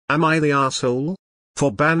Am I the asshole?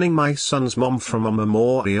 For banning my son's mom from a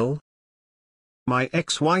memorial? My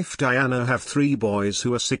ex-wife Diana have 3 boys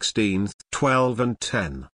who are 16, 12 and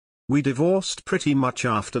 10. We divorced pretty much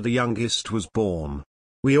after the youngest was born.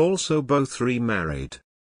 We also both remarried.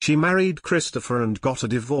 She married Christopher and got a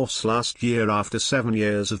divorce last year after 7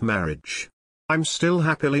 years of marriage. I'm still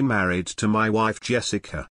happily married to my wife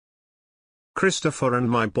Jessica. Christopher and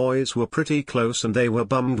my boys were pretty close and they were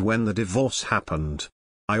bummed when the divorce happened.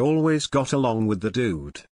 I always got along with the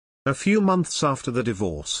dude. A few months after the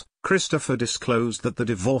divorce, Christopher disclosed that the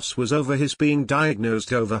divorce was over his being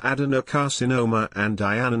diagnosed over adenocarcinoma and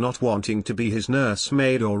Diana not wanting to be his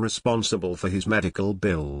nursemaid or responsible for his medical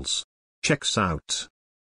bills. Checks out.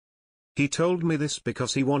 He told me this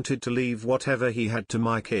because he wanted to leave whatever he had to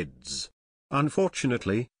my kids.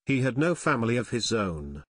 Unfortunately, he had no family of his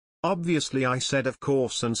own. Obviously I said of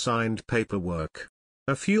course and signed paperwork.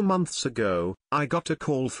 A few months ago, I got a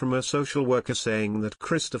call from a social worker saying that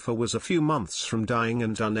Christopher was a few months from dying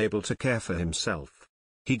and unable to care for himself.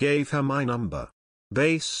 He gave her my number.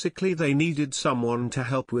 Basically they needed someone to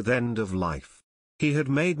help with end of life. He had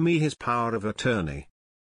made me his power of attorney.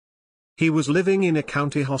 He was living in a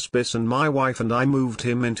county hospice and my wife and I moved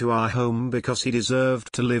him into our home because he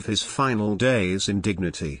deserved to live his final days in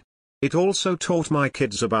dignity. It also taught my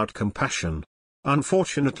kids about compassion.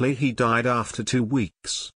 Unfortunately he died after 2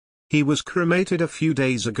 weeks. He was cremated a few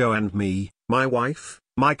days ago and me, my wife,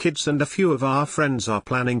 my kids and a few of our friends are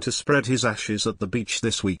planning to spread his ashes at the beach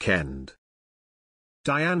this weekend.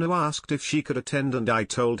 Diana asked if she could attend and I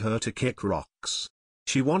told her to kick rocks.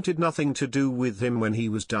 She wanted nothing to do with him when he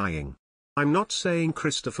was dying. I'm not saying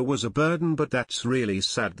Christopher was a burden, but that's really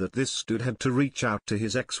sad that this dude had to reach out to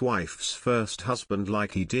his ex-wife's first husband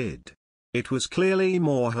like he did. It was clearly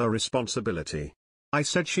more her responsibility. I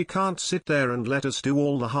said she can't sit there and let us do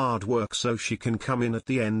all the hard work so she can come in at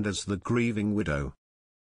the end as the grieving widow.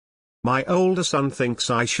 My older son thinks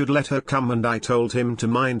I should let her come and I told him to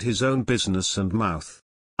mind his own business and mouth.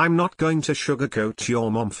 I'm not going to sugarcoat your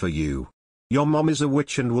mom for you. Your mom is a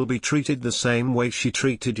witch and will be treated the same way she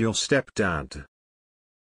treated your stepdad.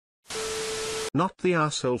 Not the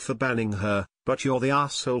asshole for banning her, but you're the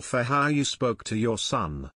asshole for how you spoke to your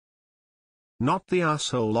son. Not the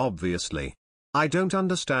asshole obviously. I don't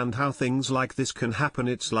understand how things like this can happen,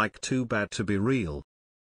 it's like too bad to be real.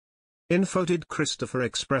 Info: did Christopher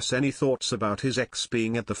express any thoughts about his ex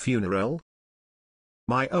being at the funeral?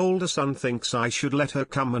 My older son thinks I should let her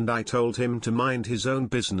come and I told him to mind his own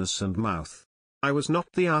business and mouth. I was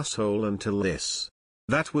not the asshole until this.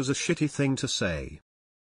 That was a shitty thing to say.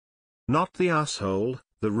 Not the asshole,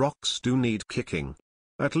 the rocks do need kicking.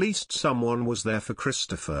 At least someone was there for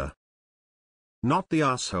Christopher. Not the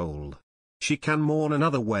asshole. She can mourn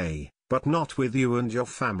another way, but not with you and your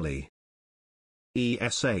family.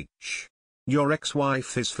 ESH. Your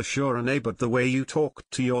ex-wife is for sure an A, but the way you talked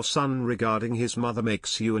to your son regarding his mother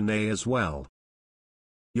makes you an A as well.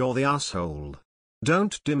 You're the asshole.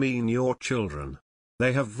 Don't demean your children.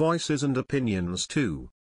 They have voices and opinions too.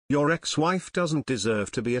 Your ex-wife doesn't deserve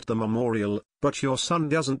to be at the memorial, but your son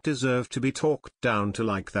doesn't deserve to be talked down to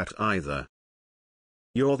like that either.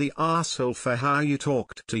 You're the asshole for how you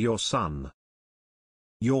talked to your son.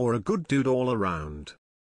 You're a good dude all around.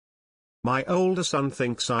 My older son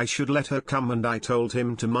thinks I should let her come and I told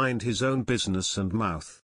him to mind his own business and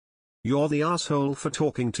mouth. You're the asshole for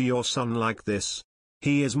talking to your son like this.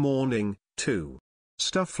 He is mourning, too.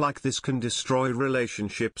 Stuff like this can destroy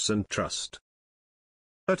relationships and trust.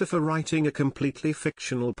 AITA for writing a completely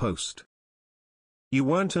fictional post. You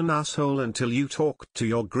weren't an asshole until you talked to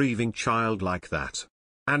your grieving child like that.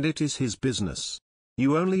 And it is his business.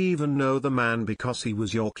 You only even know the man because he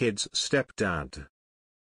was your kid's stepdad.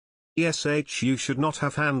 ESH, you should not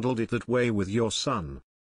have handled it that way with your son.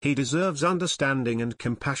 He deserves understanding and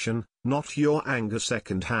compassion, not your anger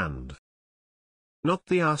secondhand. Not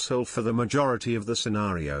the asshole for the majority of the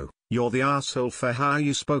scenario, you're the asshole for how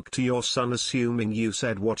you spoke to your son assuming you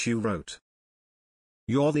said what you wrote.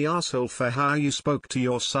 You're the asshole for how you spoke to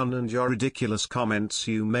your son and your ridiculous comments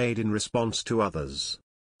you made in response to others.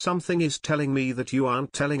 Something is telling me that you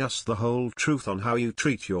aren't telling us the whole truth on how you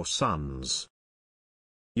treat your sons.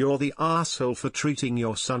 You're the asshole for treating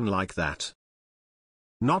your son like that.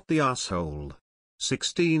 Not the asshole.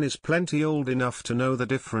 16 is plenty old enough to know the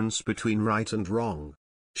difference between right and wrong.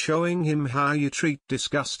 Showing him how you treat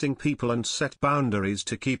disgusting people and set boundaries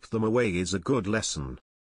to keep them away is a good lesson.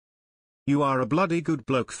 You are a bloody good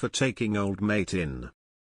bloke for taking old mate in.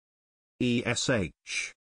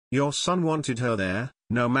 ESH. Your son wanted her there,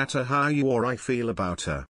 no matter how you or I feel about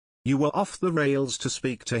her. You were off the rails to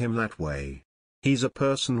speak to him that way. He's a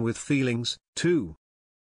person with feelings, too.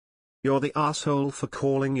 You're the asshole for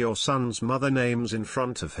calling your son's mother names in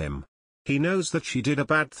front of him. He knows that she did a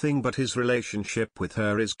bad thing, but his relationship with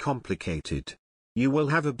her is complicated. You will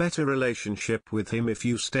have a better relationship with him if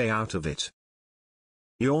you stay out of it.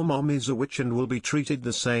 Your mom is a witch and will be treated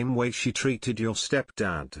the same way she treated your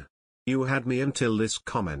stepdad. You had me until this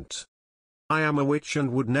comment. I am a witch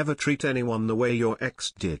and would never treat anyone the way your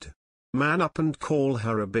ex did. Man up and call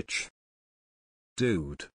her a bitch.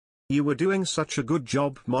 Dude. You were doing such a good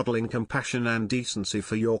job modeling compassion and decency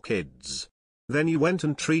for your kids. Then you went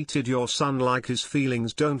and treated your son like his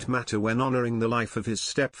feelings don't matter when honoring the life of his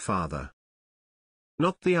stepfather.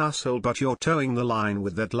 Not the asshole, but you're towing the line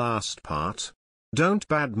with that last part. Don't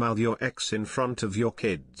badmouth your ex in front of your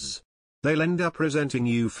kids. They'll end up resenting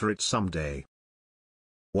you for it someday.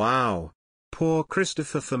 Wow. Poor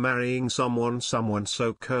Christopher for marrying someone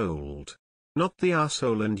so cold. Not the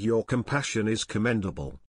asshole, and your compassion is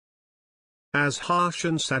commendable. As harsh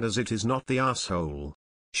and sad as it is, not the asshole.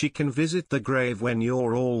 She can visit the grave when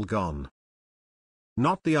you're all gone.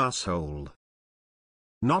 Not the asshole.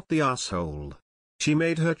 Not the asshole. She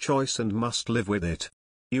made her choice and must live with it.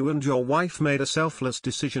 You and your wife made a selfless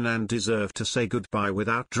decision and deserve to say goodbye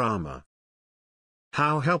without drama.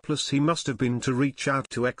 How helpless he must have been to reach out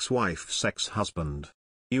to ex-wife's ex-husband.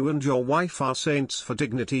 You and your wife are saints for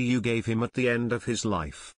dignity you gave him at the end of his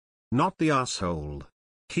life. Not the asshole.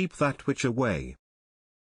 Keep that witch away.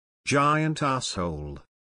 Giant asshole.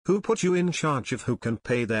 Who put you in charge of who can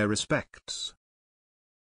pay their respects?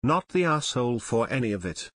 Not the asshole for any of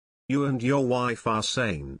it. You and your wife are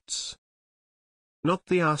saints. Not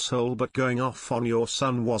the asshole, but going off on your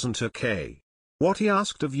son wasn't okay. What he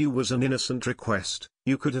asked of you was an innocent request.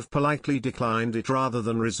 You could have politely declined it rather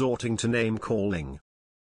than resorting to name-calling.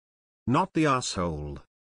 Not the asshole.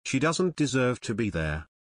 She doesn't deserve to be there.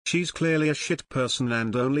 She's clearly a shit person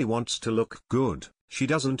and only wants to look good. She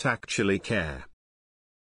doesn't actually care.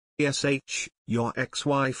 Your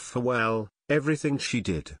ex-wife for, well, everything she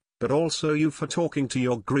did, but also you for talking to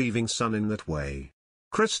your grieving son in that way.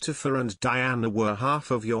 Christopher and Diana were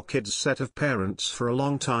half of your kid's set of parents for a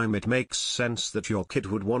long time. It makes sense that your kid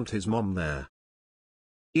would want his mom there.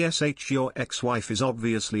 Your ex-wife is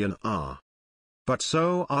obviously an R. But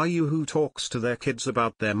so are you, who talks to their kids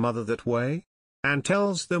about their mother that way? And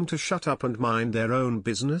tells them to shut up and mind their own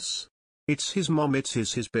business? It's his mom, it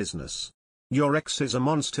is his business. Your ex is a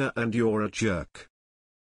monster and you're a jerk.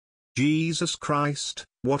 Jesus Christ,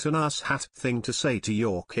 what an asshat thing to say to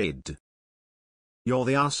your kid. You're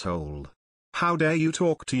the asshole. How dare you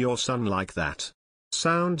talk to your son like that?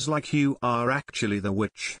 Sounds like you are actually the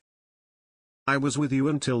witch. I was with you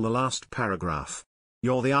until the last paragraph.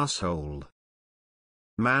 You're the asshole.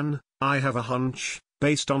 Man, I have a hunch,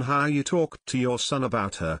 based on how you talked to your son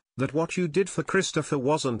about her, that what you did for Christopher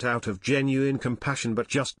wasn't out of genuine compassion but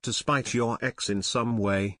just to spite your ex in some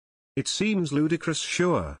way. It seems ludicrous,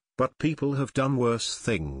 sure, but people have done worse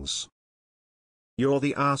things. You're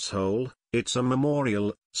the asshole. It's a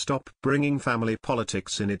memorial. Stop bringing family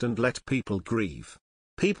politics in it and let people grieve.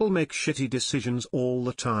 People make shitty decisions all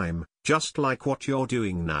the time, just like what you're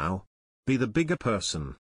doing now. Be the bigger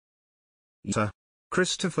person. AITA.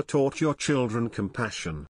 Christopher taught your children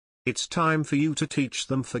compassion. It's time for you to teach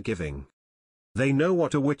them forgiving. They know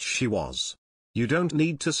what a witch she was. You don't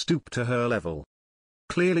need to stoop to her level.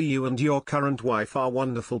 Clearly you and your current wife are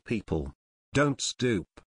wonderful people. Don't stoop.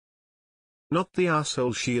 Not the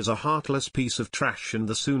asshole. She is a heartless piece of trash, and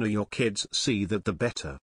the sooner your kids see that the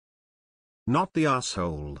better. Not the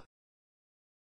asshole.